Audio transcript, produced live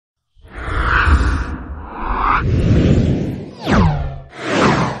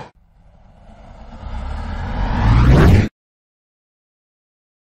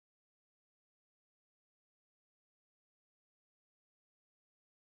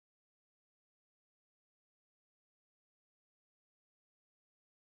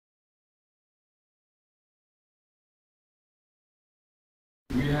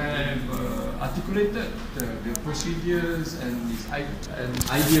We have articulated the procedures and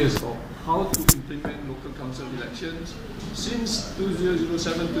ideas of how to implement local council elections since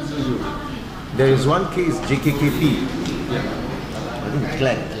 2007-2008. There is one case, JKKP, Yeah. I think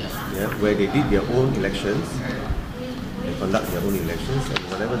Klang, where they did their own elections, they conduct their own elections, and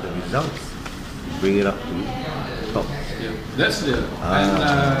whatever the results, bring it up to top. Yeah, that's there.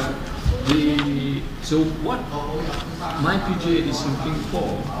 And so what MyPJ is looking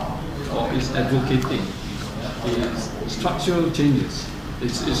for or is advocating is structural changes.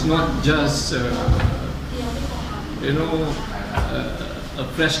 It's not just a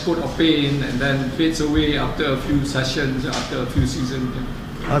fresh coat of paint and then fades away after a few sessions, after a few seasons.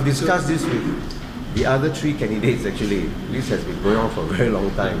 I've discussed this with the other three candidates actually. This has been going on for a very long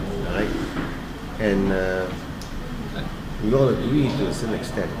time, right? And we all agree to a certain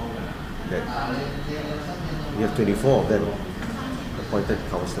extent that we have 24 of them appointed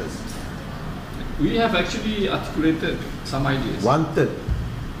councillors. We have actually articulated some ideas. 1/3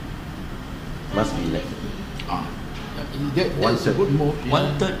 must be elected. That's a good move.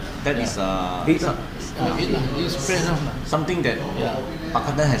 1/3, that is something that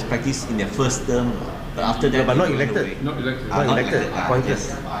Pakatan has practiced in their first term, but after that, but not elected. Not elected. Not elected, appointed.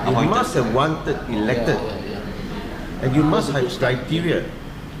 Yes. You must have 1/3 elected. And you must have criteria.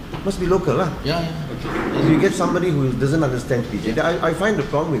 Must be local lah. If you get somebody who doesn't understand PJ, I find the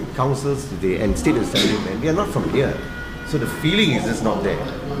problem with councils today and state assemblymen, they are not from here. So the feeling is just not there.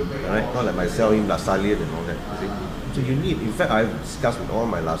 Right? Not like myself in Lasallian and all that. So you need, in fact, I've discussed with all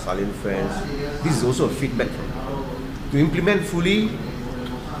my Lasallian friends, this is also a feedback from them. To implement fully,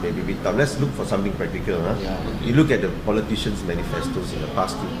 maybe a bit tough. Let's look for something practical. Huh? You look at the politicians' manifestos in the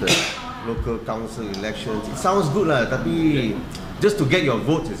past 2 terms, local council elections, it sounds good lah, tapi just to get your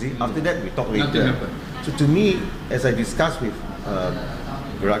votes, you see, after that we talk later. So to me, as I discussed with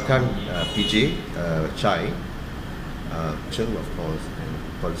Gerakan PJ, Chai, Cheng of course, and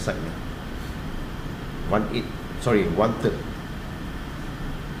Conside, 1/3. 1/3.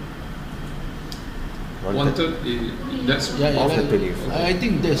 That's of the 24. I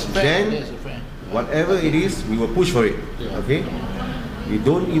think that's fair. Then, whatever it is, we will push for it. Okay? We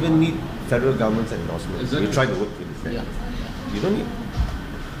don't even need federal government's endorsement. Exactly. We try to work with the federal. You don't need.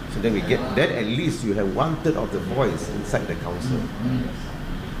 So then we get, then at least you have 1/3 of the voice inside the council.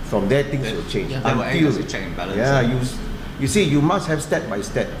 From there things will change. That will act as a check and balance. Yeah, you see, you must have step by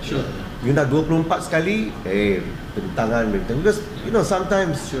step. Sure. You nak 24 sekali, bentangan. Because,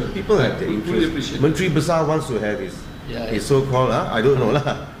 sometimes people have their interest. Menteri Besar wants to have his so-called, I don't know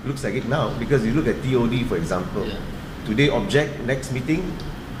lah, looks like it now, because you look at TOD for example. Today object, next meeting,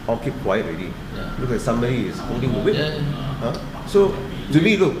 all keep quiet already. Look at somebody is holding the whip. So, to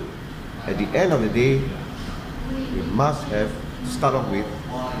me, look, at the end of the day, we must have to start off with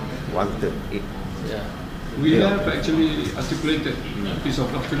 1/3, 8. We have actually articulated a piece of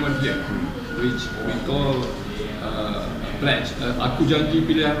document here, which we call pledge. Aku Janji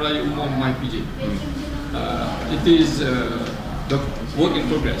Pilihan Raya Umum MyPJ. It is the work in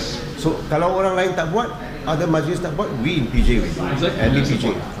progress. So kalau orang lain tak buat, other majlis tak buat, we in PJ will do. And in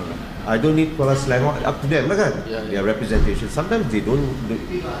PJ. I don't need Kuala Selangor, up to them lah kan? Their representation. Sometimes they don't,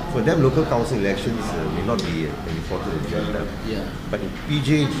 for them local council elections may not be an important agenda. But in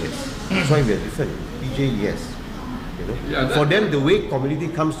PJ, yes. That's why we are different. PJ, yes. For them, the way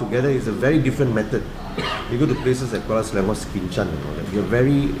community comes together is a very different method. You go to places like Kuala Selangor, Skinchan and all that.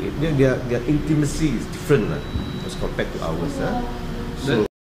 Their intimacy is different as compared to ours.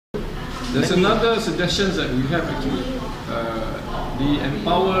 There's another suggestion that we have actually. The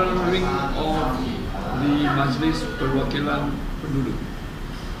empowering of the Majlis Perwakilan Penduduk.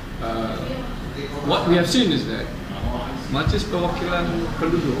 What we have seen is that Majlis Perwakilan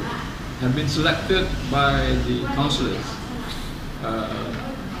Penduduk have been selected by the councillors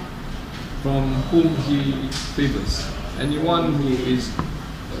from whom he favours. Anyone who is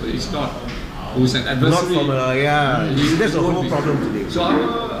not, who is an adversary. Not from that's the whole problem today. So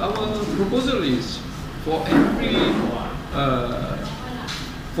our proposal is for every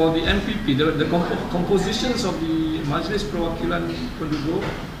for the MPP, the compositions of the Majlis Perwakilan Penduduk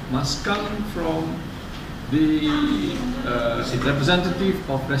must come from the representative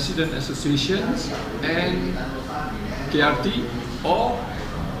of resident associations and KRT or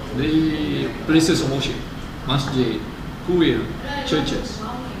the places of worship, masjid, kuil, churches.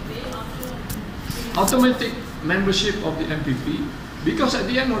 Automatic membership of the MPP, because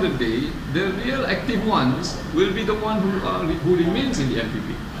at the end of the day, the real active ones will be the one who remains in the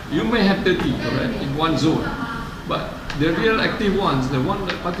MPP. You may have 30, correct, in one zone, but the real active ones, the one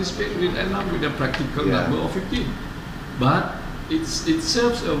that participate, will end up with a practical number of 15. But it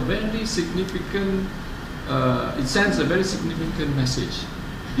serves a very significant, it sends a very significant message.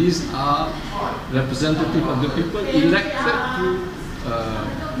 These are representative of the people elected through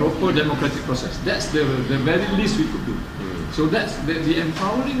proper democratic process. That's the very least we could do. So that's the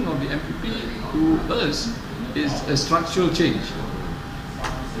empowering of the MPP to us is a structural change.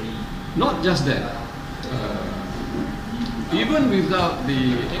 Not just that. Even without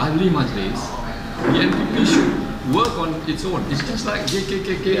the Ahli Majlis, the MPP should work on its own. It's just like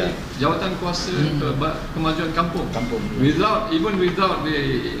JKKK, Jawatan Kuasa Kemajuan Kampung. Even without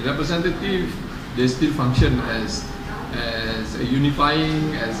the representative, they still function as a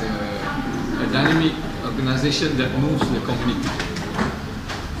unifying, as a dynamic organisation that moves the community.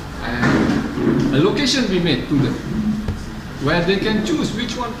 And a location be made to them, where they can choose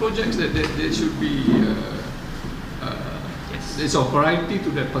which one projects that they should be. It's a priority to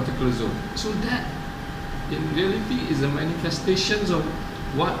that particular zone. So that, in reality, is a manifestations of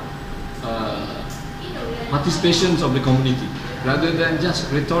what participations of the community, rather than just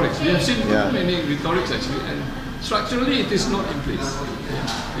rhetorics. We have seen many rhetorics actually, and structurally it is not in place.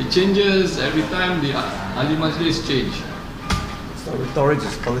 It changes every time the Ahli Majlis change. It's not rhetorics,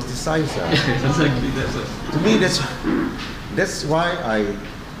 it's politicized. Exactly, to me, that's why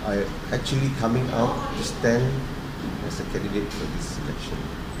I actually coming out to stand as a candidate for this election,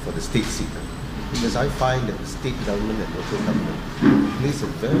 for the state seat. Because I find that the state government and local government plays a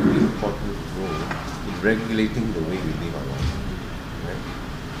very important role in regulating the way we live our lives. Right?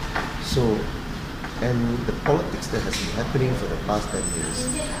 So, and the politics that has been happening for the past 10 years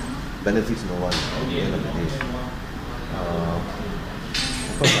benefits no one at the end of the day.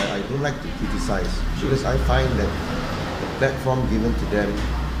 Of course, I don't like to criticize, because I find that the platform given to them,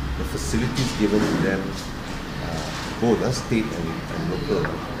 the facilities given to them, both state and local.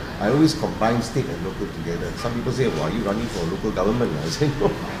 I always combine state and local together. Some people say, well, are you running for local government? I say,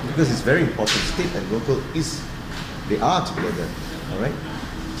 no, because it's very important. State and local they are together, all right?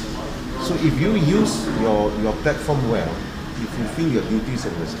 So if you use your platform well, you fulfill your duties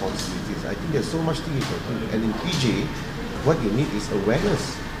and responsibilities, I think there's so much things you can do. And in PJ, what you need is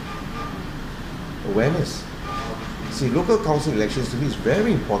awareness. Awareness. See, local council elections to me is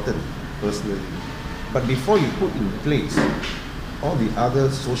very important, personally. But before you put in place all the other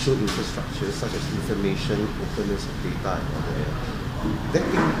social infrastructures such as information, openness of data and all that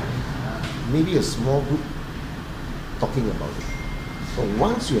thing, maybe a small group talking about it. But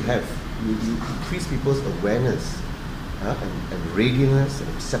once you increase people's awareness and readiness and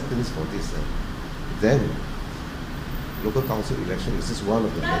acceptance for this, then local council election is just one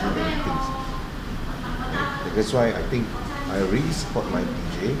of the many things. And that's why I think I really support my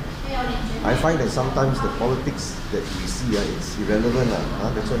PJ. I find that sometimes the politics that we see is irrelevant.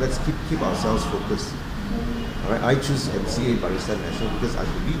 That's why let's keep ourselves focused. All right, I choose MCA Barisan Nasional because I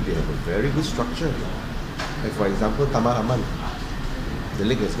believe they have a very good structure. Like for example, Taman Aman, the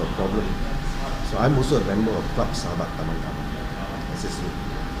lake has got a problem. So I'm also a member of Club Sahabat Taman Aman, SSU.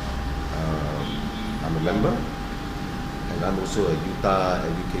 I'm a member, and I'm also a Utah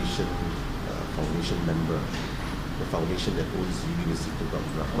Education Foundation member. The foundation that owns University of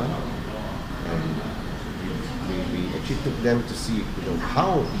Abdul Rahman, and we actually took them to see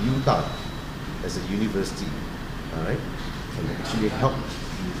how Utah as a university, all right, can actually help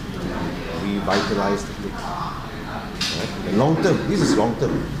to revitalize the place. Right? And long term, this is long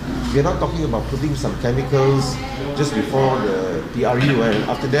term. We're not talking about putting some chemicals just before the PRU, and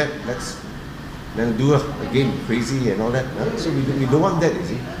after that then do again crazy and all that. So we don't want that, you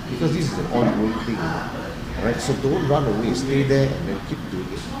see, because this is an ongoing thing. Right, so don't run away, stay there and then keep doing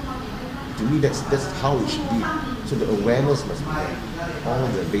it. To me, that's how it should be. So the awareness must be there. All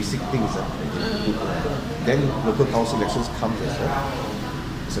the basic things that you put on. Then local council elections comes as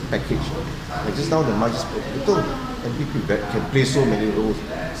a package. Like just now the Majlis Betul, MPP can play so many roles,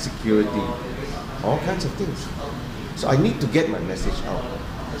 security, all kinds of things. So I need to get my message out.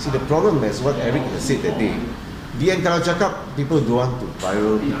 See, the problem is what Eric has said that day. Dian kalau cakap, people don't want to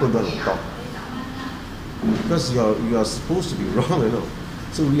viral, people don't want to talk. Because you are supposed to be wrong,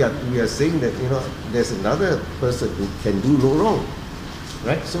 So we are saying that there's another person who can do no wrong,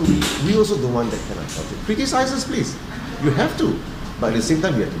 right? So we also don't want that kind of culture. Criticize us, please. You have to, but at the same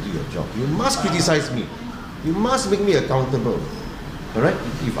time you have to do your job. You must criticize me. You must make me accountable. All right.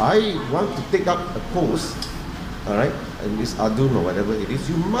 If I want to take up a post, all right, and this adun or whatever it is,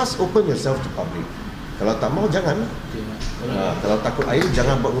 you must open yourself to public. Kalau tak mau, jangan. Kalau takut air,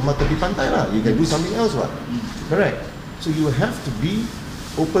 jangan buat rumah tepi pantai lah. You can do something else, what? Correct. So you have to be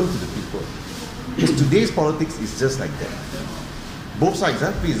open to the people. Because today's politics is just like that. Both sides,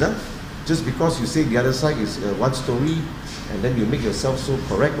 please. Just because you say the other side is one story and then you make yourself so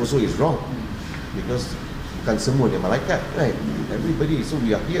correct also is wrong, because bukan semua dia malaikat, right? Everybody, so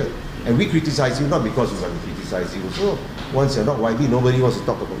we are here, and we criticize you not because we want to criticize you. So once you're not YB, nobody wants to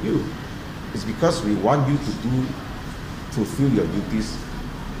talk about you. It's because we want you to fulfill your duties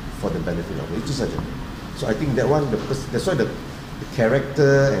for the benefit of it. Itu saja. So I think that one, that's why the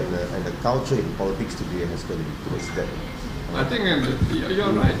character and the culture in politics today has got to be towards that. I think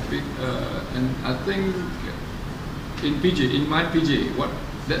you're right, and I think in my PJ,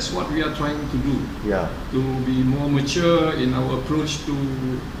 that's what we are trying to do. Yeah. To be more mature in our approach to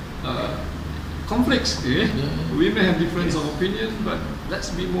conflicts. We may have difference of opinion, but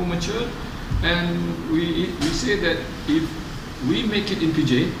let's be more mature. And we say that if we make it in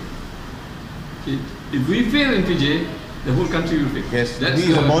PJ, if we fail in PJ, the whole country will fail. Yes, that's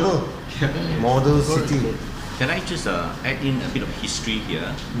a model. Model city. Can I just add in a bit of history here?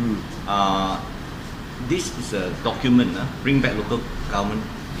 This is a document, Bring Back Local Government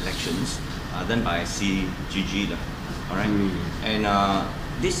Elections, done by CGG. Alright? And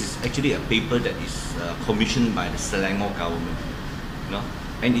this is actually a paper that is commissioned by the Selangor government.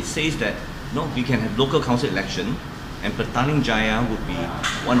 And it says that we can have local council election, and Petaling Jaya would be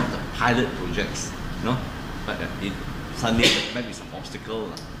one of the pilot projects. But it suddenly met with some obstacle.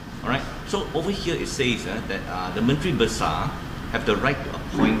 Alright, so over here it says that the Menteri Besar have the right to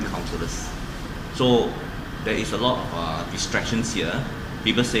appoint councillors. So there is a lot of distractions here.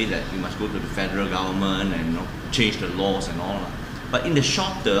 People say that you must go to the federal government and change the laws and all. But in the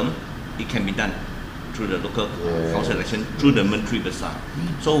short term, it can be done through the local council election, through the Menteri Besar.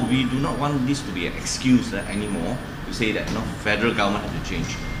 So we do not want this to be an excuse anymore to say that federal government has to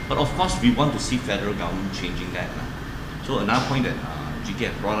change. But of course, we want to see federal government changing that. So another point that GT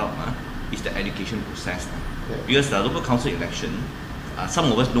has brought up is the education process. Because the local council election,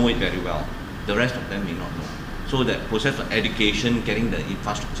 some of us know it very well, the rest of them may not know. So the process of education, getting the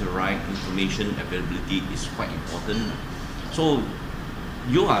infrastructure right, information availability is quite important. So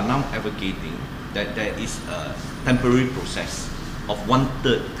you are now advocating that there is a temporary process of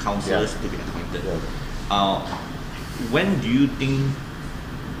 1/3 councillors to be appointed. When do you think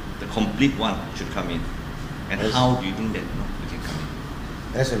the complete one should come in? And how do you think that we can come in?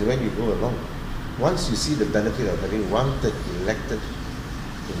 As and when you go along. Once you see the benefit of having 1/3 elected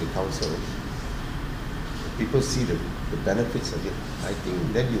in the council, people see the benefits of it, I think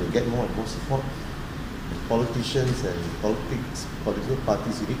then you will get more and more support. Politicians and political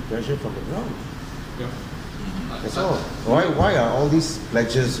parties, you need pressure from the ground. That's all. Why are all these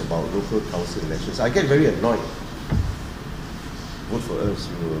pledges about local council elections? I get very annoyed. Vote for us,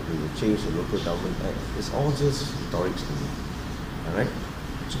 we will change the local government act. It's all just rhetoric to me. Alright?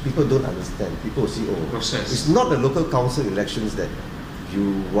 So people don't understand. People see, it's not the local council elections that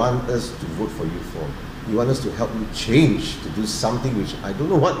you want us to vote for you for. You want us to help you change, to do something which I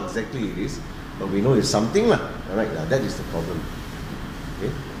don't know what exactly it is, but we know it's something lah. Alright, now that is the problem.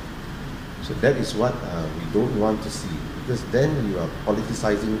 Okay? So that is what we don't want to see, because then you are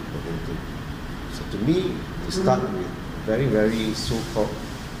politicizing the whole thing. So to me, we start with very, very so-called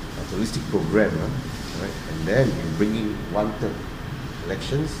holistic program, right? And then you bring in 1/3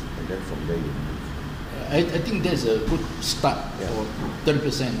 elections, and then from there you move. I think that's a good start for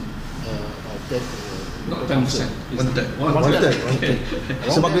 30% of that. Not 10%. 1/3. 1/3.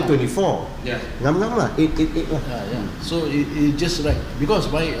 Sebab dia 24. Ngam-ngam lah, 8 lah. So it's just right, because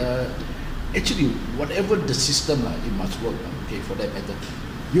actually whatever the system it must work. Okay, for that matter,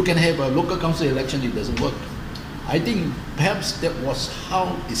 you can have a local council election, it doesn't work. I think perhaps that was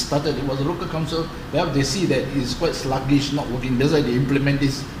how it started. It was a local council. Perhaps they see that it's quite sluggish, not working. That's why they implement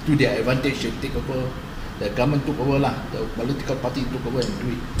this to their advantage. They take over, the government took over the political party took over and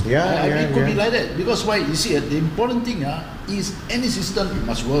do it. It could be like that. Because why? You see, the important thing is any system, it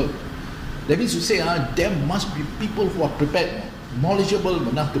must work. That means to say there must be people who are prepared, knowledgeable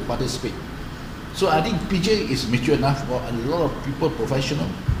enough to participate. So I think PJ is mature enough for a lot of people, professional,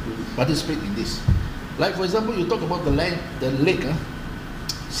 to participate in this. Like for example, you talk about the lake.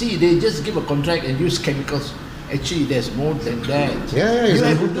 See, they just give a contract and use chemicals. Actually, there's more than that. You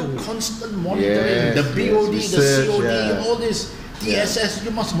have to do constant monitoring. The BOD, the COD, all this TSS.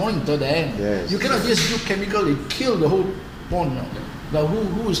 You must monitor them. You cannot just do chemical and kill the whole pond. Now,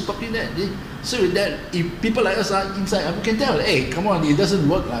 who is stopping that? So with that, if people like us are inside, we can tell, hey, come on, it doesn't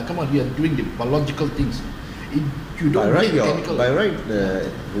work. Come on, you are doing the biological things. You don't need chemical. By right,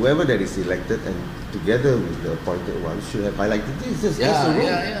 whoever that is elected and together with the appointed one should have highlighted this. That's the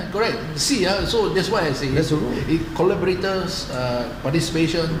rule. Correct. See, so that's why I say that's the rule. Collaborators,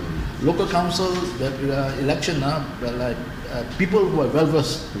 participation, local council, the election, people who are well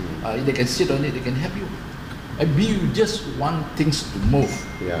versed, they can sit on it, they can help you. We just want things to move.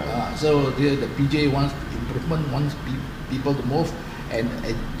 Yeah. So the PJ wants improvement, wants people to move and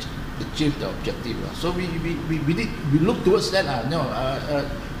achieve the objective. So we look towards that.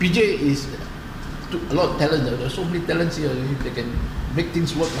 PJ is a lot of talent. There's so many talents here. They can make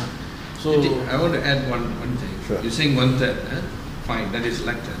things work. So I want to add one thing. Sure. You're saying 1/3, fine, that is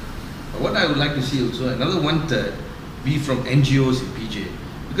elected. But what I would like to see also, another 1/3 be from NGOs in PJ,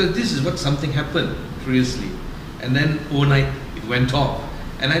 because this is what something happened previously, and then overnight it went off.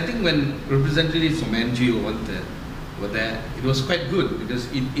 And I think when representatives from NGO 1/3 were there, it was quite good because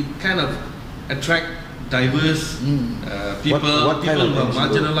it kind of attract diverse people, What kind people of who are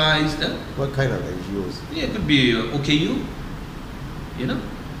NGO? marginalized. What kind of NGOs? Yeah, it could be OKU,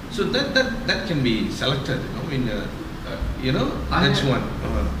 so that can be selected. That's one.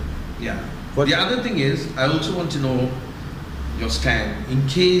 Yeah. What- The other thing is, I also want to know your stand in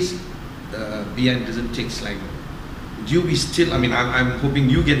case BN doesn't take Selangor. Do you be still? I mean, I'm hoping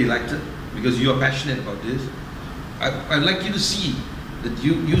you get elected because you are passionate about this. I'd like you to see that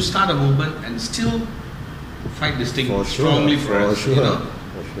you start a movement and still fight this thing For sure, strongly for us. sure.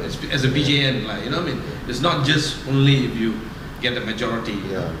 For sure. As a BJN, it's not just only if you get the majority.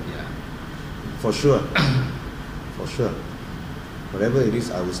 Yeah. For sure. For sure. Whatever it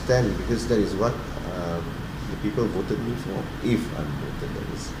is, I will stand because that is what the people voted me for. If I'm voted, that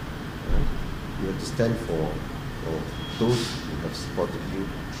is. You have to stand for those who have supported you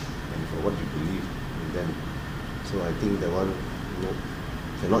and for what you believe in them. So I think that one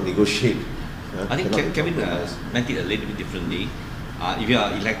cannot negotiate. I think cannot Kevin compromise. meant it a little bit differently. If you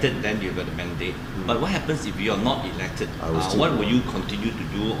are elected, then you've got a mandate. But what happens if you are not elected? I will still What go. will you continue to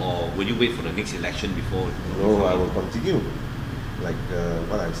do, or will you wait for the next election before? No, I will continue. Like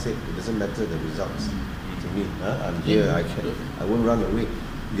what I said, it doesn't matter the results to me. I'm here. I won't run away.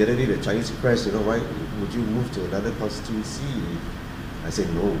 The other day, the Chinese press, why would you move to another constituency? I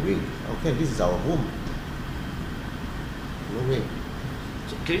said, no way. Okay, this is our home. No way.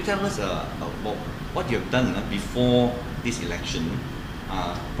 So can you tell us about what you have done before this election?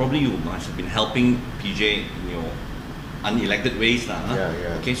 Probably you must have been helping PJ in your unelected ways.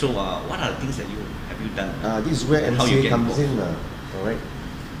 Yeah. Okay, so what are the things that you done? This is where And how you MCA get comes in. involved. All right.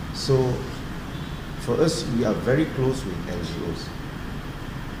 So, for us, we are very close with NGOs,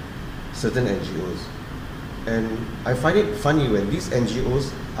 certain NGOs. And I find it funny when these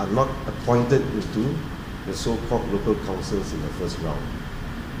NGOs are not appointed into the so-called local councils in the first round.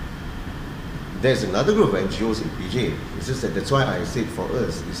 There's another group of NGOs in PJ. It's just that that's why I said for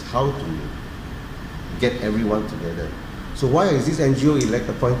us is how to get everyone together. So why is this NGO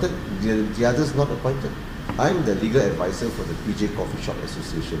appointed, the others not appointed? I'm the legal advisor for the PJ Coffee Shop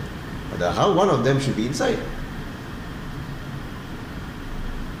Association. But how one of them should be inside?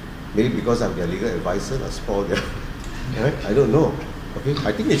 Maybe because I'm their legal advisor, I spoil their, right? I don't know. Okay,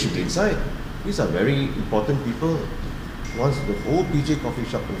 I think they should be inside. These are very important people. Once the whole PJ Coffee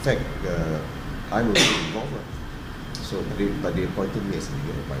Shop, in fact, I'm also involved. So, but they appointed me as a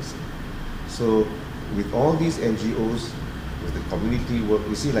legal advisor. So, with all these NGOs, with the community work,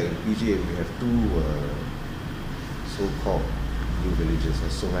 you see, like in PJ, we have two so-called new villages,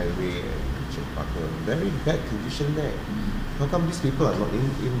 Sungai Way and Chempaka. Very bad condition there. How come these people are not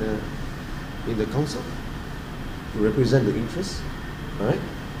in the council to represent the interests? All right.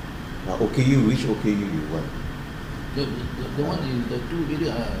 Now, OKU, which OKU you want? The one in the two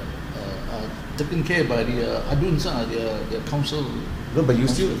areas are taken care by the Aduns, the council. No, but you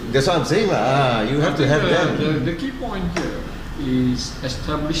still, that's what I'm saying. You have to have them. The key point here is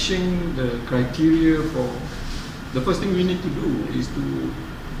establishing the criteria for. The first thing we need to do is to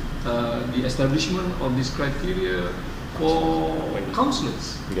the establishment of this criteria for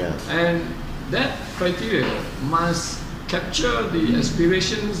councillors. Yeah. And that criteria must capture the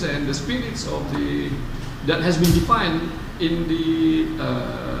aspirations and the spirits of that has been defined in the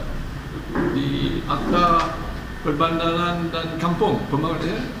Akta Perbandaran dan Kampung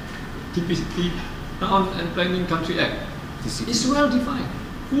Pembangunan TPC, Town and Planning Country Act. It's well defined.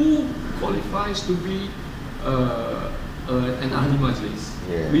 Who qualifies to be an ahli majlis?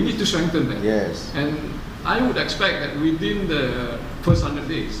 Yes. We need to strengthen that. Yes. And I would expect that within the first 100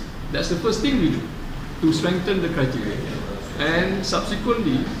 days, that's the first thing we do, to strengthen the criteria. And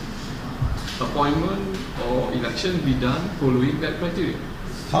subsequently, appointment or election be done following that criteria.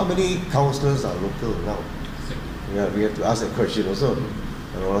 How many councillors are local now? Yeah, we have to ask that question also.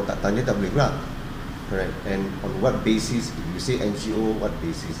 Kalau orang tak tanya tak boleh pula. Correct. And on what basis? If you say NGO, what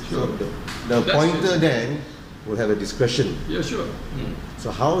basis? Sure. So the appointer then will have a discretion. Yeah, sure.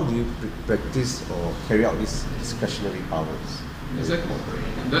 So how do you practice or carry out these discretionary powers? Exactly.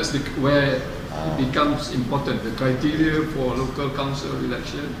 That's where it becomes important. The criteria for local council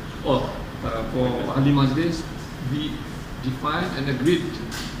election or for Ahli Majlis be defined and agreed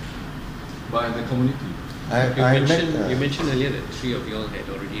by the community. You mentioned earlier that three of you all had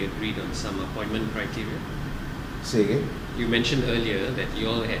already agreed on some appointment criteria. Say again? You mentioned earlier that you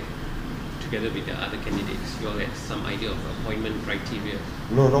all had, together with the other candidates, you all had some idea of appointment criteria.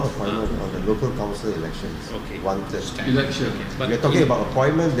 No, not appointment, on the local council elections. Okay. Wanted. Election. Okay. But We're talking about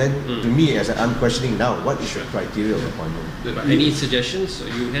appointment, then to me, as I'm questioning now, what is the criteria of appointment? But any suggestions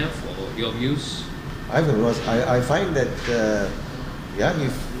you have or your views? I find that,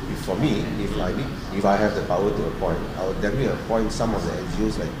 if for me, if I have the power to appoint, I would definitely appoint some of the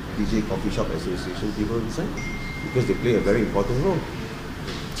NGOs like DJ Coffee Shop Association people inside, because they play a very important role.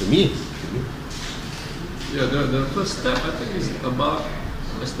 To me. Yeah, the first step I think is about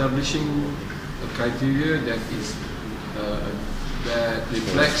establishing a criteria that is that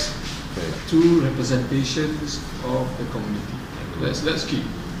reflects true representations of the community. That's key,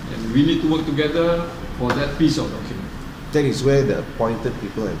 and we need to work together for that piece of document. That is where the appointed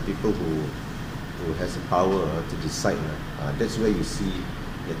people and people who has the power to decide. That's where you see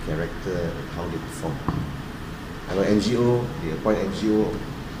their character and how they perform. I know NGO, they appoint NGO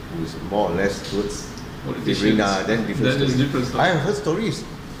who is more or less towards politicians. Then different stories. I have heard stories.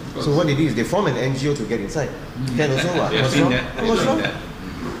 So what they do is they form an NGO to get inside. Can also what? I've seen that. What's wrong?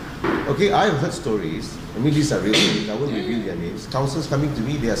 Okay, I have heard stories. I mean, these are real stories. I won't reveal their names. Councillors coming to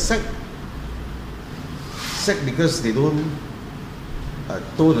me, they are sacked. Sacked because they don't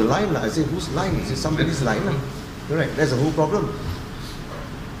toe the line. I say, whose line? Is it somebody's line? Correct. That's the whole problem.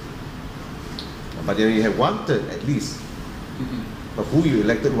 But then you have wanted at least. But who you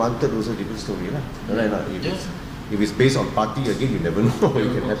elected wanted also different story. Right? If it's based on party, again, you never know what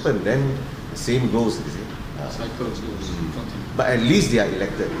can happen. Then the same goes, you see. Cycles goes. But at least they are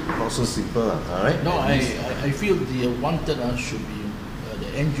elected. Not so simple. All right? No, I feel the wanted should be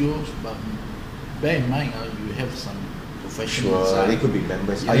the NGOs, but bear in mind you have some professionals. Sure, they could be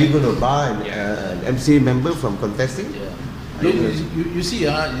members. Are you going to bar an MCA member from contesting? Yeah. Look, you see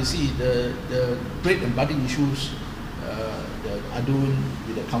the bread and butter issues. The ADUN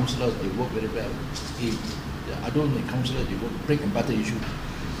with the councillors, they work very well. The ADUN and councillors, they work bread and butter issue.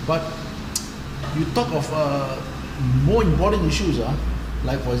 But you talk of more important issues,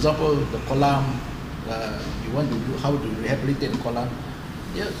 like for example the kolam. You want to do how to rehabilitate the kolam.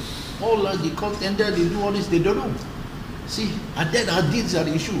 Yeah, all they call tender, they do all this, they don't know. See, these are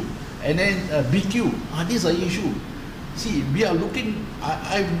the issue. And then BQ, these are the issue. See, we are looking.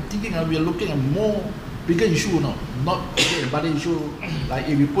 I'm thinking we are looking at more bigger issue now, not but issue. Like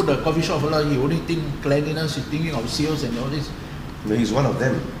if you put a coffee shop, you only think cleanliness, you're thinking of sales and all this. No, he's one of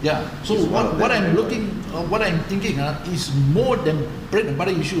them. Yeah. So what I'm looking, what I'm thinking is more than bread and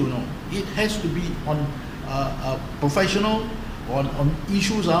butter issue. It has to be on professional, on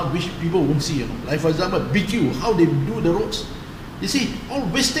issues which people won't see. Like for example, BQ, how they do the roads. You see, all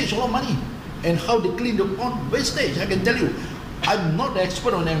wastage, all money, and how they clean the pond, wastage. I can tell you. I'm not the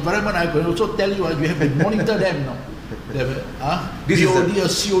expert on the environment. I can also tell you you have to monitor them now. BOD or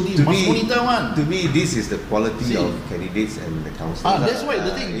COD must monitor one. To me, this is the quality of candidates and the council. That's why the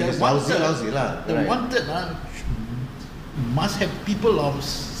thing. The wanted must have people of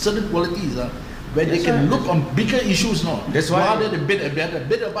certain qualities where they can look on bigger issues now. That's why rather than bit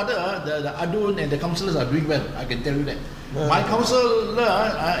about the ADUN and the councillors are doing well. I can tell you that. My councillor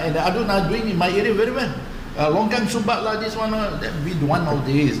and the ADUN are doing in my area very well. Longkang Subat this one, that we do one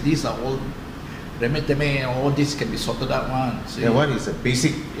nowadays. These are all remeh-temeh, all this can be sorted out one. One is a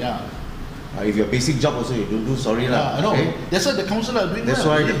basic. Yeah. If your basic job also you don't do, sorry lah. I know. Okay? That's why the councillor are doing That's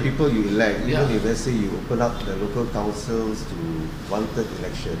well. That's why the people you elect, even if let's say you open up the local councils to wanted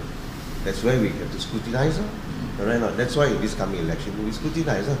election, that's where we have to scrutinize them. Right now, that's why in this coming election we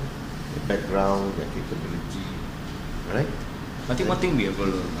scrutinize them. Their background, their capability. Right? I think one thing we have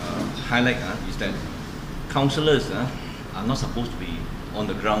to highlight is that councillors are not supposed to be on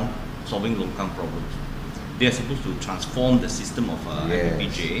the ground solving longkang problems. They are supposed to transform the system of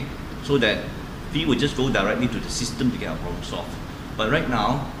MPJ so that we will just go directly to the system to get our problem solved. But right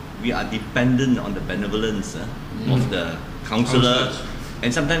now, we are dependent on the benevolence of the councillor.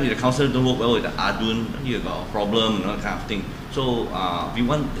 And sometimes if the councillor don't work well with the ADUN, you got a problem, that kind of thing. So we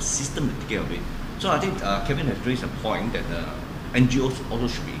want the system to take care of it. So I think Kevin has raised a point that NGOs also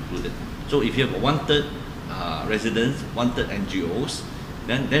should be included. So if you have a wanted residents, wanted NGOs,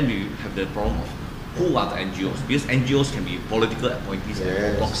 then we have the problem of who are the NGOs, because NGOs can be political appointees,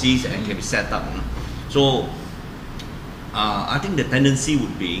 proxies, and can be set up. So I think the tendency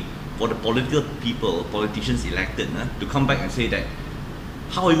would be for the politicians elected to come back and say that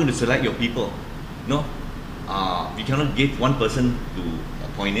how are you going to select your people? No, we cannot give one person to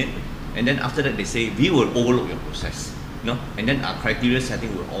appoint it, and then after that they say we will overlook your process. No, and then our criteria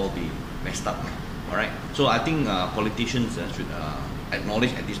setting will all be messed up. All right. So I think politicians should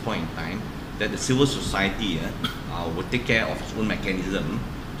acknowledge at this point in time that the civil society will take care of its own mechanism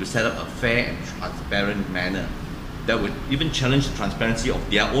to set up a fair and transparent manner that would even challenge the transparency of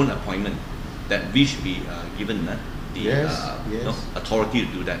their own appointment, that we should be given the authority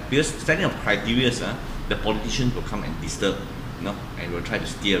to do that. Because setting of criteria, the politicians will come and disturb, and will try to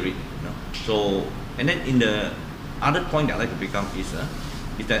steer it. So, and then in the other point that I'd like to pick up is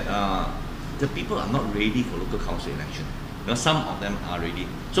that the people are not ready for local council election. Some of them are ready.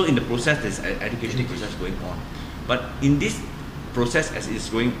 So in the process, there's an education process going on. But in this process as it's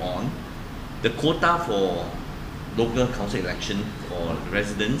going on, the quota for local council election for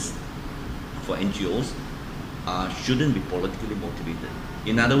residents, for NGOs, shouldn't be politically motivated.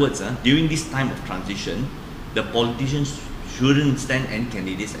 In other words, during this time of transition, the politicians shouldn't stand any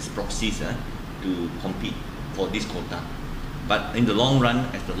candidates as proxies to compete for this quota. But in the long run,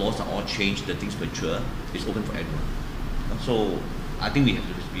 as the laws are all changed, the things mature, it's open for everyone. So I think we have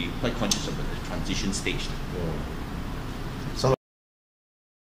to be quite conscious about the transition stage.